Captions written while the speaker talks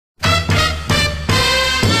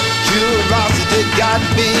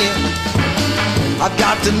I've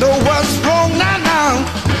got to know what's wrong now.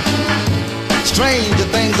 Stranger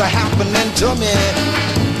things are happening to me.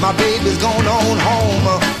 My baby's gone on home.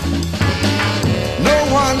 No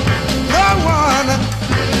one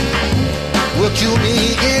will cue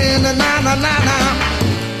me in the na.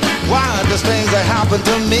 Why does things that happen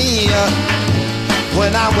to me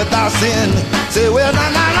when I'm without sin? Say, well,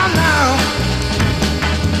 now.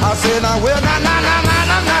 I say, now, well, now.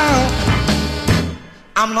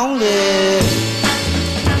 I'm lonely.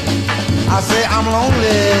 I say, I'm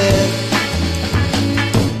lonely.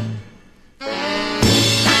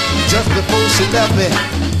 Just before she left me,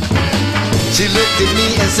 she looked at me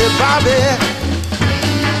and said, Bobby,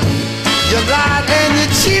 you lied and you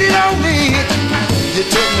cheated on me. You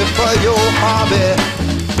took me for your hobby.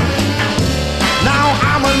 Now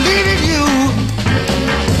I'm leaving you.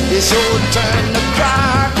 It's your turn to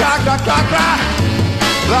cry.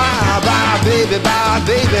 Bye, baby, bye,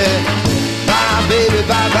 baby. Bye, baby,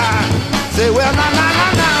 bye. Say, well,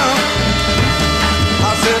 now.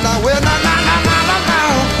 I said, now, well, now.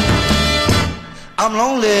 I'm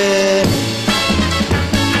lonely.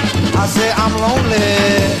 I say I'm lonely.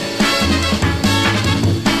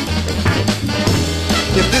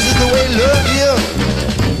 If this is the way love is,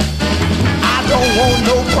 I don't want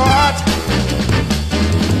no part.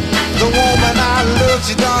 The woman I love,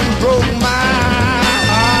 she done broke my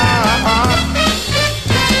heart.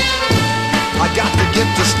 I got to get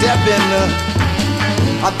to stepping.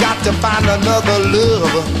 I've got to find another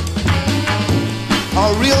love.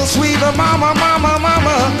 A real sweet mama,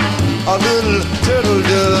 a little turtle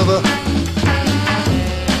dove.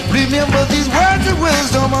 Remember these words of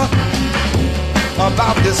wisdom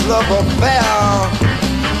about this love affair.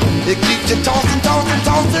 It keeps you tossing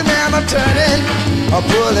and a turning,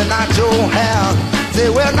 pulling out your hair. Say,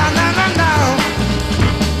 well, now.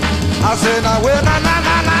 I say, now, well,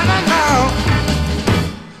 now.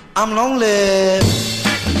 I'm lonely.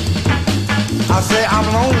 I say, I'm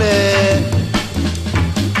lonely.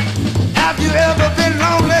 Have you ever been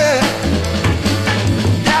lonely?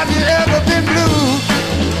 Have you ever been blue?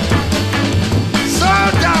 So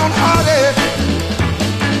downhearted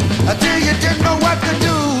until you didn't know what to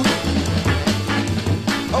do.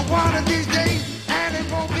 One of these days